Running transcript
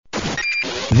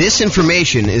This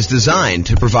information is designed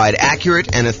to provide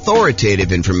accurate and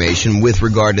authoritative information with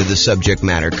regard to the subject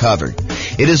matter covered.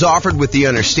 It is offered with the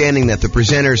understanding that the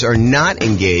presenters are not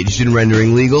engaged in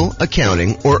rendering legal,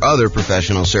 accounting, or other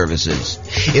professional services.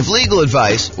 If legal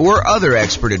advice or other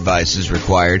expert advice is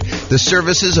required, the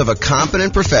services of a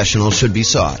competent professional should be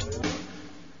sought.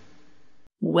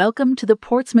 Welcome to the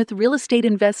Portsmouth Real Estate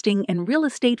Investing and Real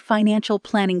Estate Financial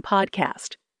Planning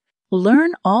Podcast.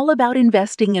 Learn all about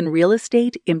investing in real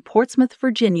estate in Portsmouth,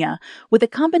 Virginia, with a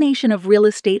combination of real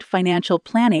estate financial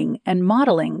planning and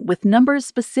modeling with numbers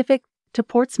specific to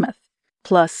Portsmouth,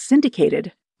 plus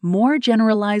syndicated, more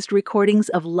generalized recordings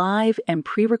of live and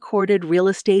pre-recorded real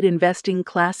estate investing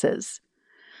classes.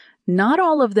 Not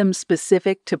all of them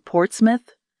specific to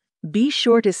Portsmouth. Be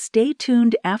sure to stay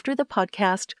tuned after the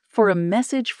podcast for a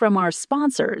message from our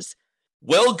sponsors.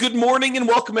 Well, good morning and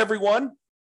welcome, everyone.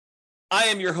 I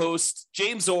am your host,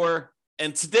 James Orr,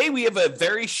 and today we have a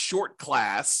very short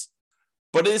class,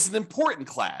 but it is an important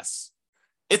class.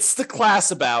 It's the class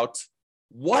about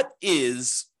what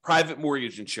is private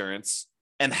mortgage insurance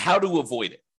and how to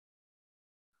avoid it.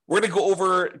 We're going to go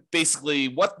over basically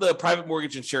what the private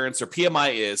mortgage insurance or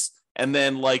PMI is, and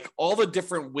then like all the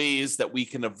different ways that we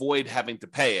can avoid having to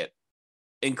pay it,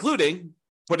 including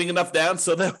putting enough down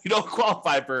so that we don't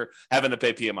qualify for having to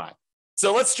pay PMI.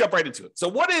 So let's jump right into it. So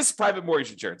what is private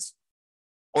mortgage insurance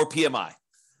or PMI?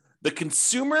 The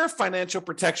Consumer Financial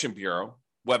Protection Bureau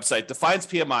website defines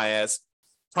PMI as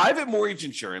private mortgage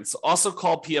insurance, also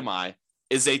called PMI,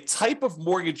 is a type of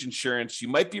mortgage insurance you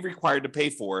might be required to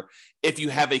pay for if you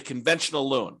have a conventional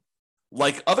loan.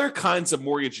 Like other kinds of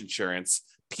mortgage insurance,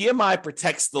 PMI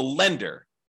protects the lender,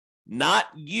 not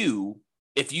you,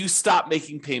 if you stop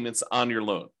making payments on your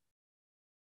loan.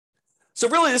 So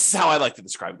really, this is how I like to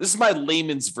describe it. This is my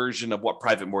layman's version of what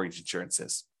private mortgage insurance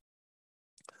is.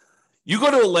 You go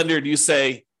to a lender and you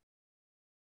say,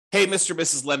 hey, Mr.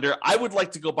 Mrs. Lender, I would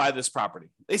like to go buy this property.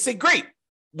 They say, great.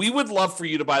 We would love for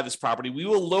you to buy this property. We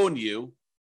will loan you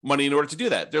money in order to do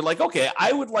that. They're like, okay,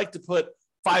 I would like to put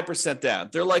 5% down.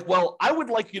 They're like, well, I would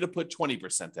like you to put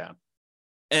 20% down.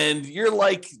 And you're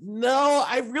like, no,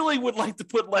 I really would like to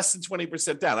put less than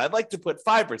 20% down. I'd like to put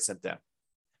 5% down.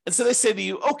 And so they say to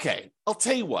you, okay, I'll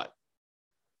tell you what,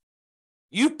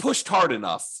 you pushed hard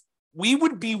enough. We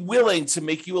would be willing to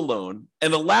make you a loan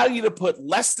and allow you to put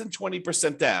less than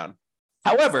 20% down.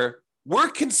 However, we're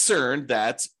concerned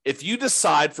that if you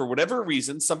decide for whatever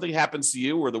reason, something happens to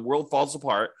you or the world falls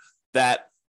apart, that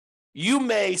you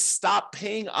may stop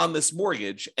paying on this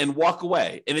mortgage and walk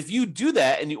away. And if you do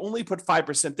that and you only put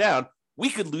 5% down, we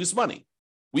could lose money.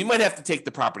 We might have to take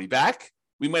the property back.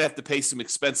 We might have to pay some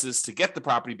expenses to get the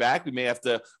property back. We may have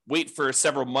to wait for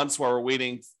several months while we're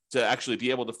waiting to actually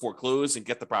be able to foreclose and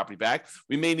get the property back.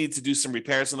 We may need to do some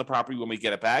repairs on the property when we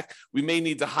get it back. We may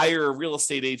need to hire a real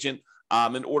estate agent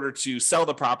in order to sell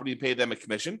the property and pay them a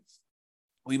commission.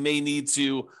 We may need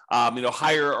to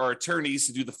hire our attorneys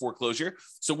to do the foreclosure.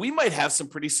 So we might have some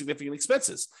pretty significant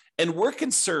expenses. And we're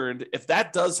concerned if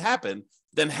that does happen,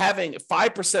 then having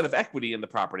 5% of equity in the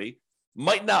property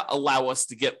might not allow us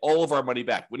to get all of our money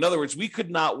back. In other words, we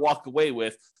could not walk away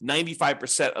with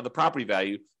 95% of the property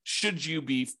value should you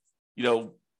be,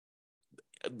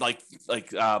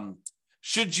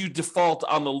 should you default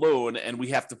on the loan and we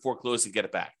have to foreclose and get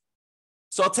it back.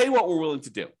 So I'll tell you what we're willing to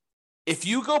do. If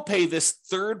you go pay this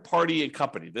third party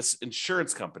company, this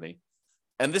insurance company,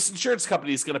 and this insurance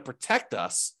company is going to protect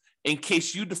us in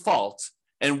case you default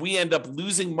and we end up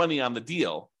losing money on the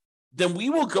deal, then we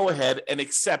will go ahead and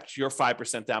accept your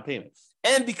 5% down payment.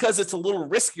 And because it's a little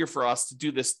riskier for us to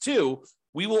do this too,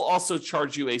 we will also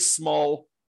charge you a small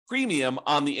premium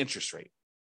on the interest rate.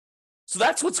 So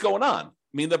that's what's going on. I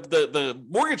mean, the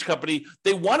mortgage company,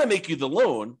 they want to make you the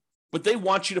loan, but they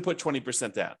want you to put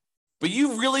 20% down. But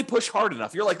you really push hard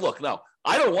enough. You're like, look, no,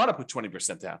 I don't want to put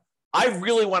 20% down. I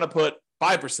really want to put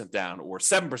 5% down or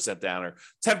 7% down or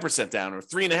 10% down or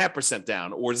 3.5%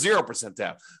 down or 0%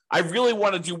 down. I really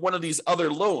want to do one of these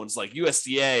other loans like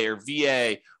USDA or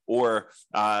VA or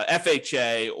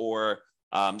FHA or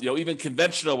even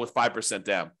conventional with 5%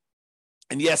 down.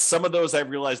 And yes, some of those I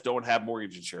realize don't have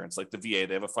mortgage insurance, like the VA.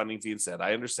 They have a funding fee instead.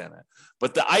 I understand that.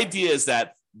 But the idea is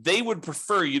that they would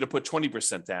prefer you to put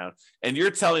 20% down. And you're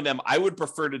telling them, I would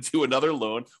prefer to do another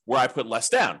loan where I put less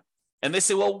down. And they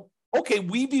say, well, okay,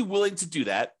 we'd be willing to do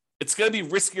that. It's going to be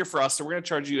riskier for us. So we're going to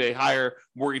charge you a higher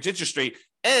mortgage interest rate.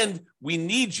 And we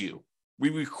need you. We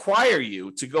require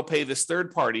you to go pay this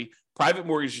third party private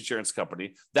mortgage insurance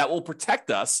company that will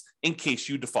protect us in case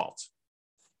you default.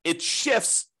 It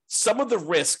shifts some of the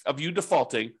risk of you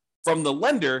defaulting from the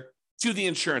lender to the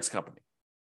insurance company.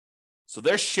 So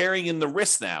they're sharing in the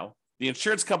risk now the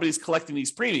insurance companies collecting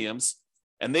these premiums,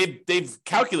 and they've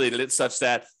calculated it such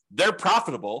that they're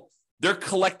profitable. They're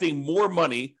collecting more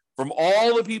money from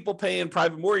all the people paying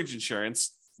private mortgage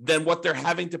insurance than what they're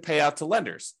having to pay out to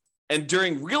lenders. And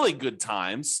during really good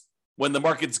times, when the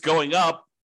market's going up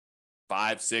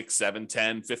 5, 6, 7,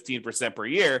 10, 15% per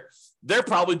year, they're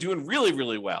probably doing really,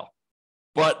 really well.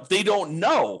 But they don't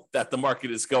know that the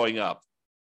market is going up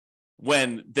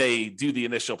when they do the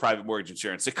initial private mortgage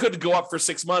insurance. It could go up for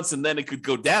 6 months and then it could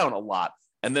go down a lot.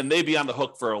 And then they'd be on the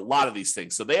hook for a lot of these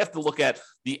things. So they have to look at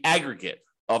the aggregate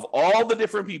of all the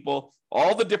different people,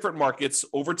 all the different markets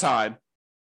over time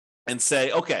and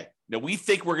say, okay, now we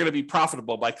think we're going to be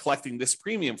profitable by collecting this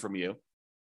premium from you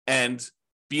and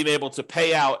being able to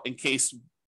pay out in case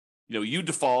you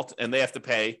default and they have to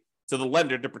pay to the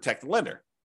lender to protect the lender.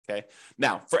 Okay.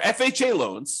 Now, for FHA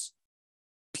loans,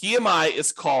 PMI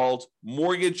is called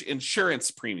mortgage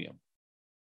insurance premium.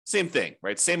 Same thing,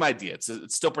 right? Same idea.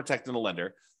 It's still protecting the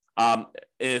lender.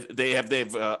 They have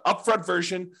upfront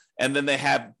version, and then they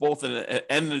have both, and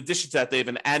in addition to that, they have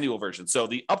an annual version. So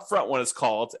the upfront one is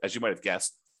called, as you might have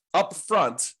guessed,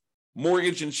 upfront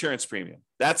mortgage insurance premium.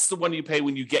 That's the one you pay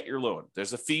when you get your loan.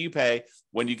 There's a fee you pay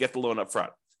when you get the loan upfront.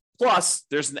 Plus,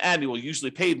 there's an annual,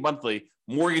 usually paid monthly,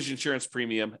 mortgage insurance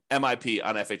premium, MIP,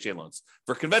 on FHA loans.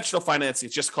 For conventional financing,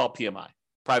 it's just called PMI,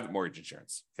 private mortgage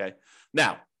insurance. Okay.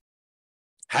 Now,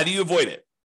 how do you avoid it?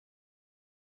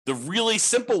 The really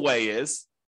simple way is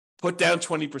put down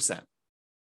 20%.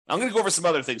 I'm going to go over some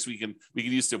other things we can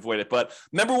use to avoid it. But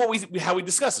remember how we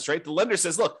discussed this, right? The lender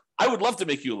says, look, I would love to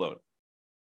make you a loan,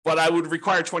 but I would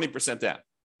require 20% down.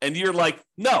 And you're like,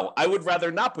 no, I would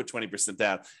rather not put 20%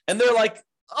 down. And they're like,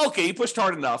 okay, you pushed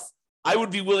hard enough. I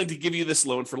would be willing to give you this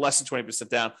loan for less than 20%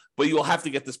 down, but you will have to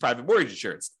get this private mortgage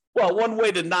insurance. Well, one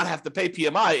way to not have to pay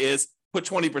PMI is put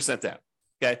 20% down.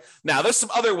 Okay. Now, there's some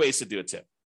other ways to do it too.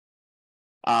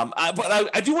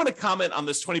 But I do want to comment on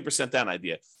this 20% down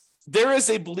idea. There is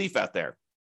a belief out there,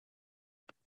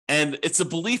 and it's a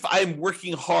belief I'm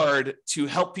working hard to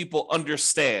help people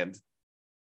understand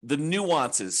the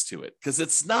nuances to it, because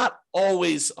it's not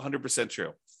always 100%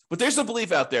 true. But there's a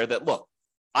belief out there that, look,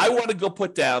 I want to go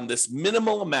put down this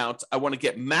minimal amount. I want to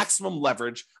get maximum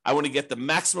leverage. I want to get the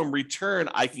maximum return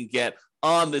I can get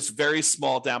on this very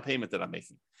small down payment that I'm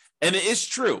making. And it is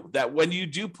true that when you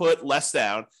do put less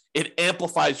down, it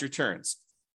amplifies returns.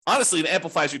 Honestly, it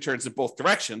amplifies returns in both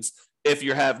directions. If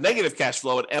you have negative cash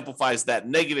flow, it amplifies that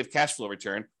negative cash flow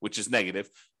return, which is negative.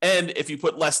 And if you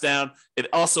put less down, it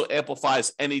also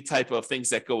amplifies any type of things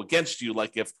that go against you.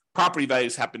 Like if property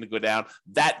values happen to go down,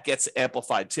 that gets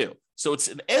amplified too. So it's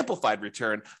an amplified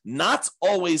return, not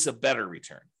always a better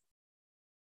return.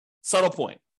 Subtle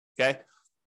point, okay?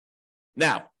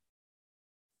 Now,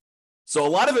 so a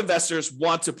lot of investors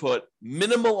want to put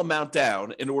minimal amount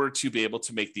down in order to be able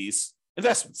to make these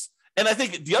investments. And I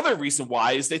think the other reason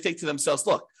why is they think to themselves,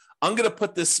 look, I'm going to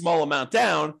put this small amount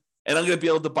down and I'm going to be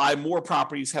able to buy more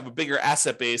properties, have a bigger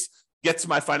asset base, get to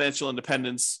my financial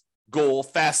independence goal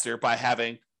faster by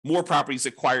having more properties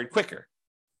acquired quicker.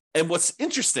 And what's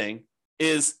interesting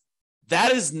is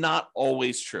that is not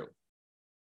always true.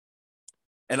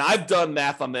 And I've done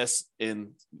math on this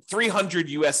in 300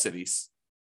 US cities.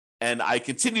 And I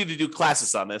continue to do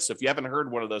classes on this. So if you haven't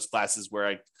heard one of those classes where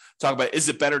I talk about, is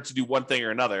it better to do one thing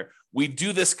or another? We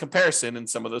do this comparison in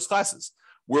some of those classes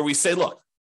where we say, look,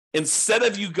 instead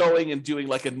of you going and doing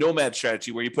like a nomad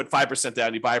strategy where you put 5%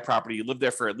 down, you buy a property, you live there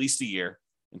for at least a year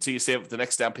until you save up the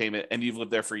next down payment and you've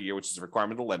lived there for a year, which is a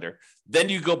requirement of the lender. Then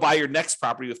you go buy your next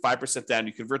property with 5% down,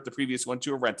 you convert the previous one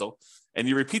to a rental, and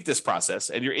you repeat this process,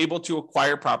 and you're able to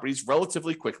acquire properties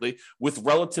relatively quickly with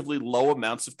relatively low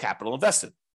amounts of capital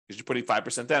invested. Because you're putting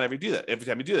 5% down every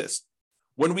time you do this.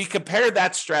 When we compare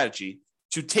that strategy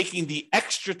to taking the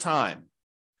extra time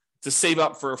to save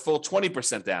up for a full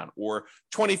 20% down or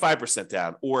 25%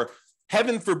 down, or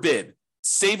heaven forbid,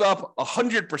 save up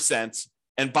 100%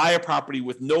 and buy a property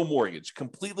with no mortgage,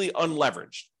 completely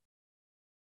unleveraged,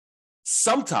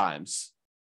 sometimes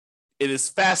it is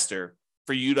faster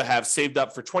for you to have saved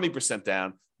up for 20%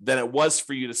 down than it was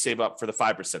for you to save up for the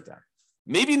 5% down.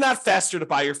 Maybe not faster to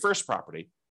buy your first property,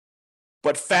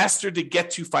 but faster to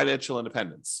get to financial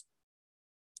independence.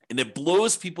 And it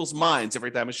blows people's minds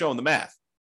every time I show them the math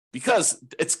because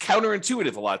it's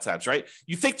counterintuitive a lot of times, right?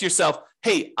 You think to yourself,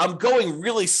 hey, I'm going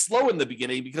really slow in the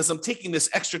beginning because I'm taking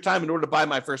this extra time in order to buy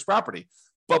my first property.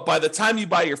 But by the time you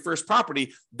buy your first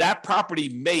property, that property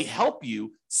may help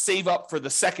you save up for the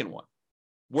second one.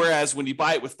 Whereas when you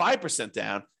buy it with 5%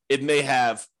 down, it may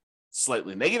have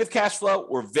slightly negative cash flow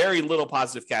or very little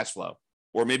positive cash flow,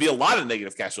 or maybe a lot of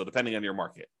negative cash flow, depending on your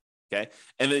market. Okay.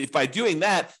 And if by doing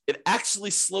that, it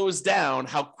actually slows down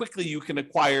how quickly you can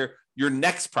acquire your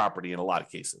next property in a lot of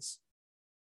cases.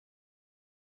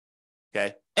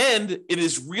 Okay. And it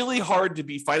is really hard to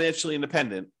be financially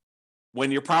independent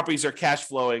when your properties are cash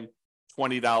flowing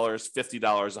 $20, $50,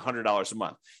 $100 a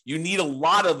month. You need a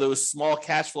lot of those small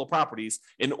cash flow properties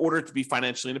in order to be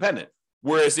financially independent.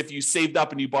 Whereas if you saved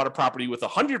up and you bought a property with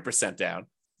 100% down,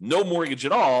 no mortgage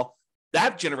at all,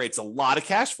 that generates a lot of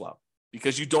cash flow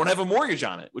because you don't have a mortgage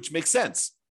on it, which makes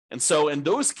sense. And so in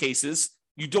those cases,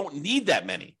 you don't need that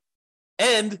many.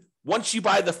 And once you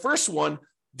buy the first one,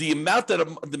 the amount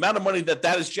of money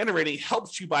that is generating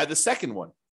helps you buy the second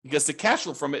one because the cash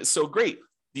flow from it is so great.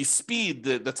 The speed,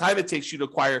 the time it takes you to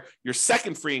acquire your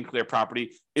second free and clear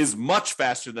property is much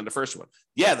faster than the first one.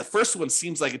 Yeah, the first one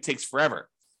seems like it takes forever.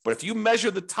 But if you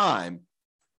measure the time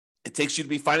it takes you to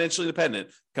be financially independent,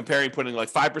 comparing putting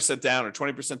like 5% down or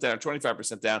 20% down or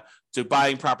 25% down to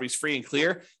buying properties free and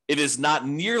clear, it is not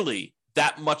nearly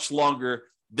that much longer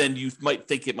than you might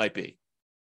think it might be.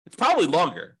 It's probably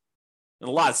longer in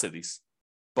a lot of cities,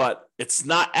 but it's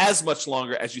not as much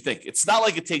longer as you think. It's not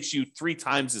like it takes you 3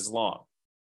 times as long.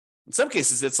 In some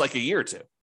cases, it's like a year or two.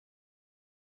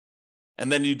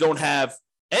 And then you don't have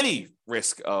any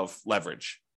risk of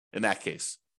leverage in that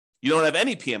case. You don't have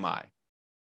any PMI.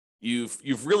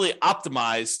 You've really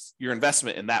optimized your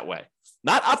investment in that way.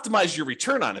 Not optimize your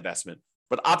return on investment,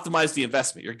 but optimize the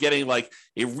investment. You're getting like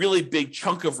a really big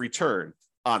chunk of return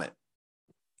on it.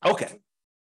 Okay,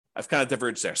 I've kind of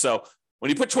diverged there. So when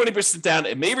you put 20% down,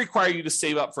 it may require you to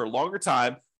save up for a longer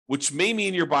time, which may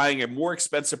mean you're buying a more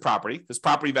expensive property because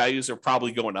property values are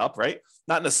probably going up, right?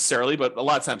 Not necessarily, but a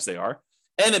lot of times they are.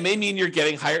 And it may mean you're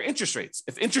getting higher interest rates.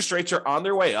 If interest rates are on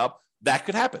their way up, that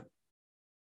could happen.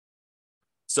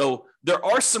 So there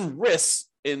are some risks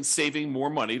in saving more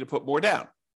money to put more down.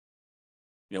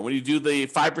 You know, when you do the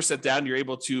 5% down, you're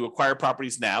able to acquire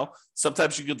properties now.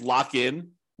 Sometimes you could lock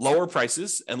in lower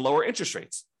prices and lower interest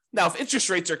rates. Now, if interest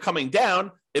rates are coming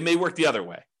down, it may work the other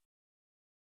way.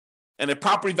 And if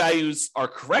property values are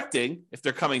correcting, if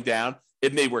they're coming down,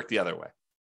 it may work the other way.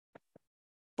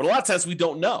 But a lot of times we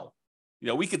don't know. You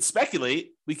know, we could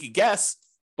speculate, we could guess,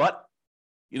 but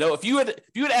you know, if you had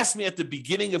asked me at the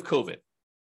beginning of COVID,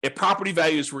 if property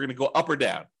values were going to go up or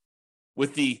down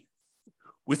with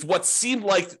what seemed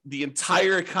like the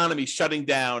entire economy shutting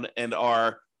down and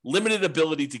our limited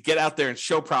ability to get out there and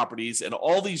show properties and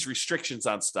all these restrictions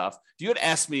on stuff, if you had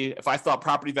asked me if I thought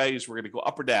property values were going to go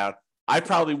up or down, I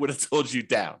probably would have told you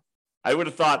down. I would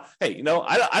have thought, hey, you know,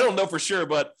 I don't know for sure,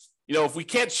 but you know, if we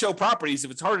can't show properties, if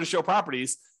it's harder to show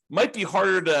properties, it might be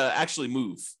harder to actually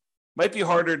move. Might be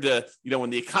harder to, you know,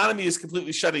 when the economy is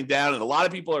completely shutting down and a lot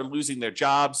of people are losing their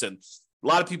jobs and a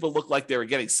lot of people look like they were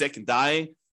getting sick and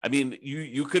dying. I mean,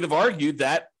 you could have argued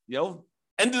that, you know,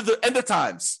 end of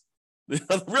times,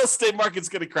 the real estate market's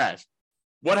going to crash.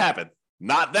 What happened?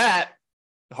 Not that.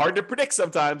 Hard to predict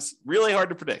sometimes. Really hard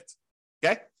to predict.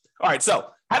 Okay. All right. So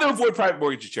how to avoid private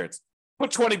mortgage insurance?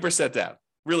 Put 20% down.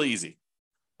 Really easy.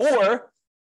 Or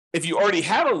if you already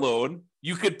have a loan,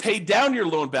 you could pay down your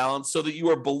loan balance so that you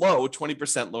are below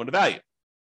 20% loan to value.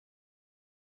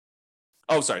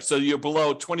 Oh, sorry. So you're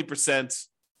below 20%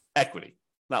 equity,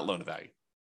 not loan to value.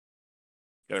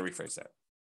 Got to rephrase that.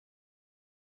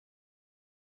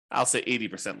 I'll say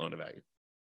 80% loan to value.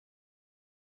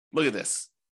 Look at this.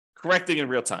 Correcting in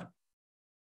real time.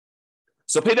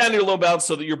 So pay down your loan balance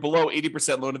so that you're below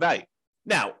 80% loan to value.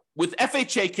 Now, with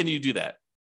FHA, can you do that?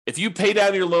 If you pay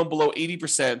down your loan below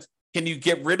 80%, can you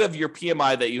get rid of your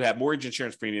PMI that you have, mortgage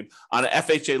insurance premium, on an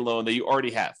FHA loan that you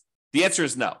already have? The answer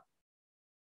is no.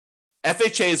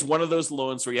 FHA is one of those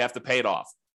loans where you have to pay it off.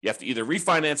 You have to either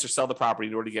refinance or sell the property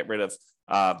in order to get rid of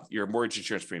your mortgage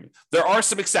insurance premium. There are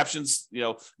some exceptions. You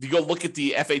know, if you go look at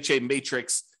the FHA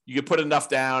matrix, you can put enough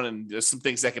down, and there's some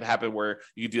things that can happen where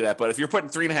you can do that. But if you're putting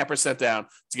 3.5% down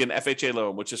to get an FHA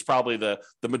loan, which is probably the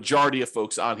majority of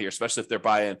folks on here, especially if they're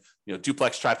buying, you know,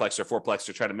 duplex, triplex, or fourplex,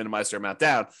 or trying to minimize their amount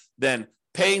down, then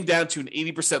paying down to an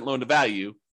 80% loan to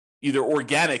value, either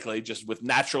organically, just with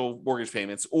natural mortgage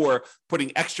payments, or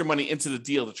putting extra money into the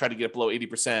deal to try to get it below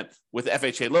 80% with the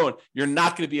FHA loan, you're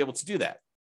not going to be able to do that.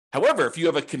 However, if you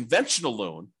have a conventional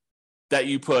loan that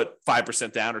you put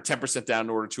 5% down or 10% down in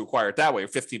order to acquire it that way, or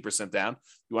 15% down,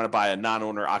 you want to buy a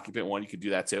non-owner occupant one, you could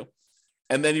do that too.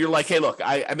 And then you're like, hey, look,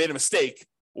 I made a mistake,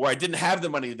 or I didn't have the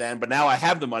money then, but now I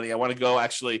have the money. I want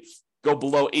to go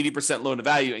below 80% loan to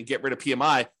value and get rid of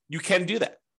PMI. You can do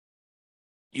that.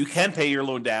 You can pay your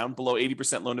loan down below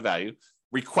 80% loan to value,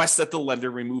 request that the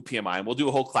lender remove PMI, and we'll do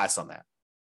a whole class on that.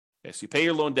 Okay, so you pay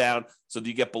your loan down so that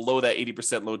you get below that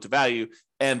 80% loan to value,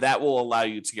 and that will allow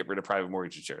you to get rid of private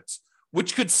mortgage insurance.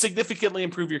 which could significantly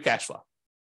improve your cash flow.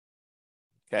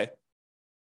 Okay.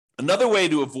 Another way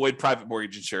to avoid private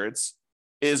mortgage insurance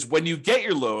is when you get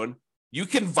your loan, you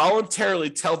can voluntarily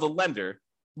tell the lender,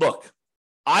 look,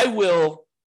 I will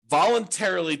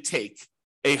voluntarily take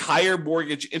a higher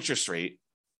mortgage interest rate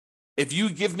if you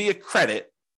give me a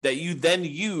credit that you then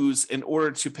use in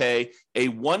order to pay a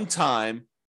one-time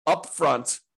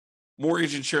upfront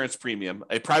mortgage insurance premium,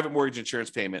 a private mortgage insurance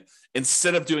payment,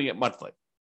 instead of doing it monthly.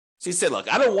 So you say,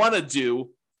 look, I don't want to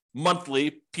do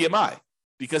monthly PMI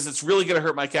because it's really going to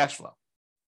hurt my cash flow.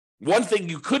 One thing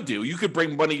you could do, you could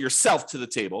bring money yourself to the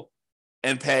table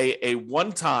and pay a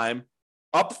one-time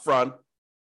upfront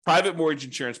private mortgage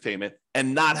insurance payment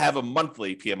and not have a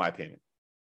monthly PMI payment.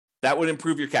 That would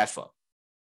improve your cash flow.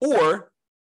 Or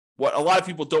what a lot of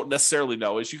people don't necessarily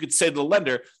know is you could say to the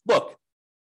lender, look,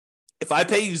 if I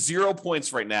pay you 0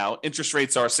 points right now, interest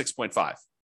rates are 6.5.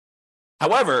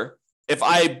 However, if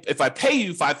I pay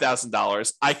you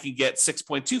 $5,000, I can get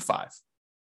 6.25.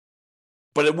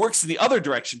 But it works in the other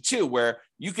direction too, where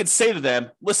you could say to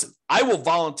them, listen, I will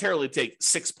voluntarily take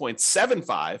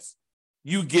 6.75.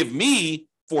 You give me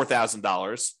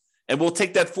 $4,000, and we'll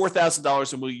take that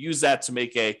 $4,000 and we'll use that to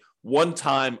make a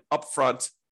one-time upfront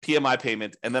PMI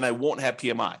payment, and then I won't have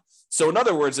PMI. So in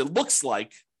other words, it looks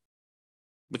like,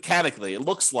 mechanically, it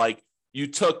looks like you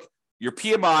took your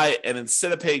PMI and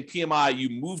instead of paying PMI, you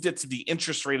moved it to the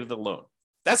interest rate of the loan.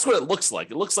 That's what it looks like.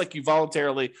 It looks like you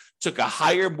voluntarily took a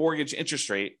higher mortgage interest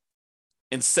rate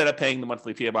instead of paying the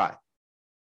monthly PMI.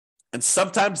 And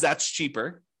sometimes that's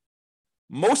cheaper.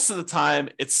 Most of the time,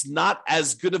 it's not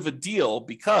as good of a deal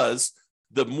because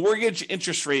the mortgage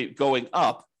interest rate going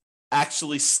up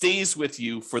actually stays with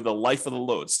you for the life of the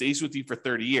loan, stays with you for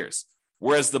 30 years.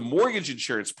 Whereas the mortgage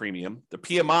insurance premium, the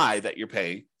PMI that you're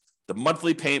paying, the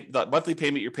monthly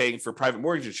payment you're paying for private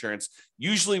mortgage insurance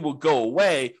usually will go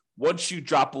away once you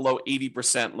drop below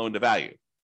 80% loan to value.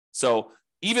 So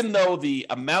even though the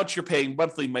amount you're paying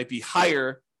monthly might be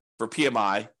higher for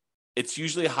PMI, it's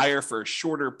usually higher for a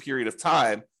shorter period of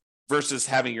time versus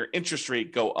having your interest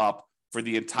rate go up for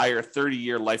the entire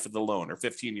 30-year life of the loan or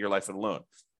 15-year life of the loan.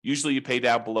 Usually you pay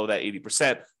down below that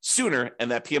 80% sooner,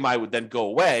 and that PMI would then go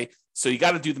away. So you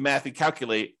got to do the math and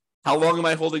calculate, how long am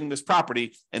I holding this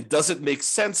property, and does it make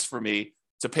sense for me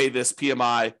to pay this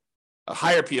PMI, a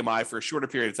higher PMI for a shorter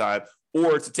period of time,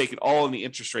 or to take it all in the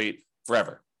interest rate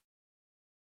forever?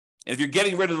 And if you're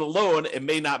getting rid of the loan, it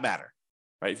may not matter,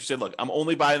 right? If you said, look, I'm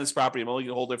only buying this property, I'm only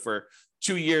going to hold it for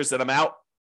 2 years, then I'm out,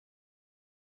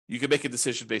 you can make a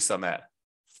decision based on that.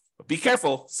 But be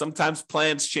careful. Sometimes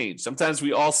plans change. Sometimes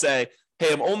we all say,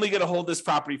 hey, I'm only going to hold this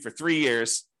property for 3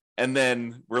 years. And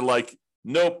then we're like,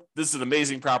 nope, this is an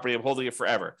amazing property. I'm holding it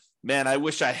forever. Man, I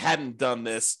wish I hadn't done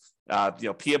this,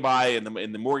 PMI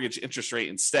and the mortgage interest rate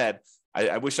instead.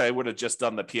 I wish I would have just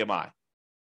done the PMI.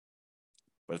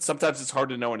 But sometimes it's hard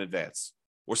to know in advance.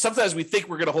 Or sometimes we think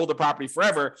we're going to hold the property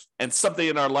forever and something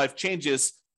in our life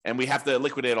changes and we have to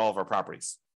liquidate all of our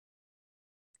properties.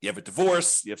 You have a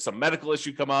divorce, you have some medical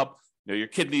issue come up, your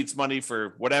kid needs money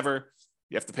for whatever,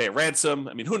 you have to pay a ransom.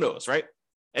 I mean, who knows, right?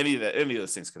 Any of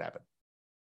those things could happen.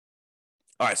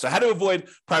 All right, so how to avoid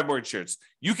private mortgage insurance?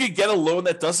 You could get a loan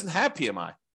that doesn't have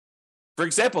PMI. For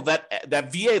example,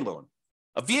 that VA loan.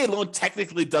 A VA loan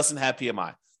technically doesn't have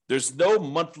PMI. There's no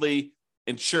monthly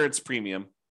insurance premium,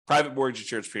 private mortgage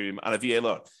insurance premium on a VA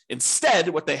loan. Instead,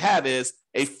 what they have is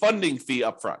a funding fee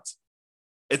upfront.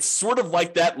 It's sort of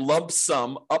like that lump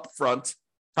sum upfront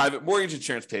private mortgage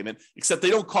insurance payment, except they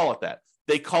don't call it that.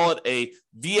 They call it a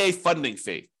VA funding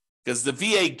fee because the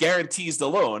VA guarantees the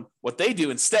loan. What they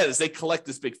do instead is they collect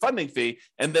this big funding fee,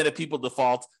 and then if people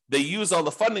default, they use all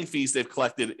the funding fees they've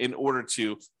collected in order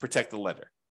to protect the lender.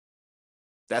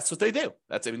 That's what they do.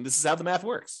 This is how the math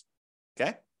works.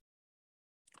 Okay?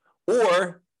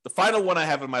 Or the final one I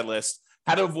have on my list,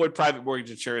 how to avoid private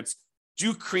mortgage insurance,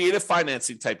 do creative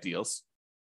financing type deals.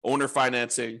 Owner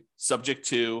financing, subject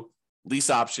to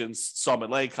lease options,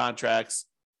 installment loan contracts,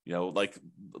 like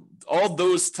all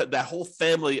those, that whole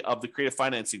family of the creative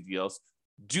financing deals,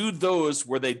 do those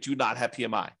where they do not have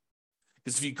PMI.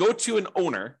 Because if you go to an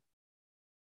owner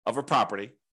of a property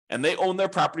and they own their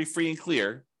property free and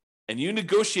clear, and you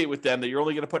negotiate with them that you're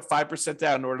only going to put 5%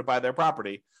 down in order to buy their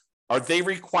property, are they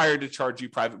required to charge you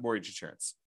private mortgage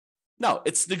insurance? No,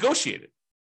 it's negotiated.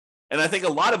 And I think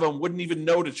a lot of them wouldn't even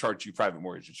know to charge you private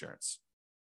mortgage insurance.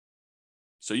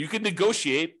 So you can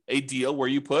negotiate a deal where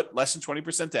you put less than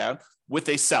 20% down with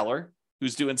a seller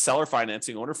who's doing seller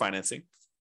financing, owner financing,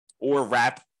 or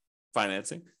wrap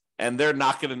financing, and they're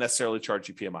not going to necessarily charge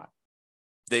you PMI.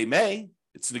 They may,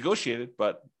 it's negotiated,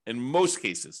 but in most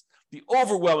cases, the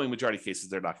overwhelming majority of cases,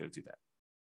 they're not going to do that.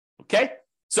 Okay?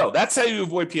 So that's how you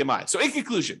avoid PMI. So in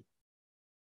conclusion,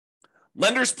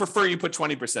 lenders prefer you put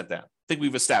 20% down. I think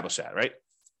we've established that, right?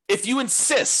 If you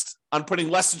insist on putting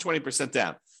less than 20%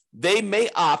 down, they may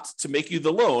opt to make you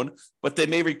the loan, but they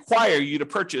may require you to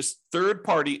purchase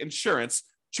third-party insurance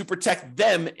to protect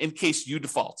them in case you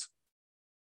default.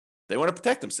 They want to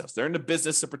protect themselves. They're in the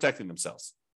business of protecting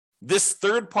themselves. This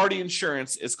third-party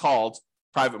insurance is called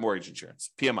private mortgage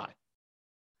insurance, PMI.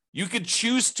 You could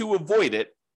choose to avoid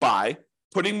it by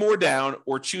putting more down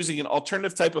or choosing an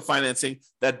alternative type of financing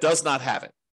that does not have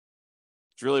it.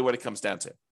 It's really what it comes down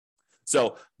to.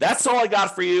 So that's all I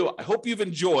got for you. I hope you've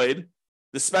enjoyed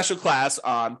this special class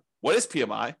on what is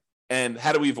PMI and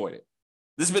how do we avoid it.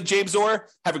 This has been James Orr.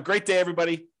 Have a great day,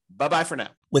 everybody. Bye-bye for now.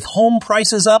 With home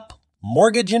prices up,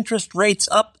 mortgage interest rates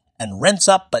up, and rents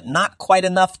up, but not quite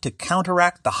enough to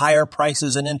counteract the higher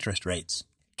prices and interest rates,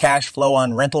 cash flow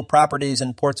on rental properties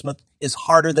in Portsmouth is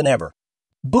harder than ever.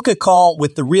 Book a call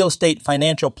with the Real Estate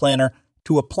Financial Planner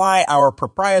to apply our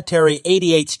proprietary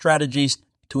 88 strategies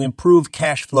to improve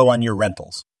cash flow on your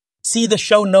rentals. See the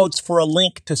show notes for a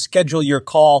link to schedule your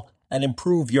call and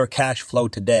improve your cash flow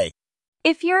today.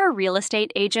 If you're a real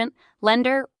estate agent,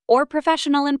 lender, or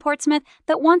professional in Portsmouth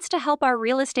that wants to help our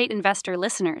real estate investor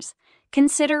listeners,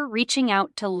 consider reaching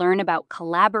out to learn about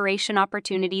collaboration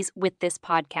opportunities with this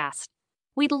podcast.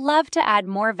 We'd love to add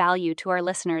more value to our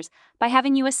listeners by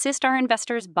having you assist our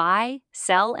investors buy,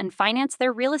 sell, and finance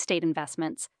their real estate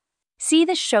investments. See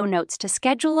the show notes to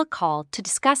schedule a call to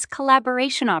discuss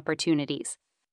collaboration opportunities.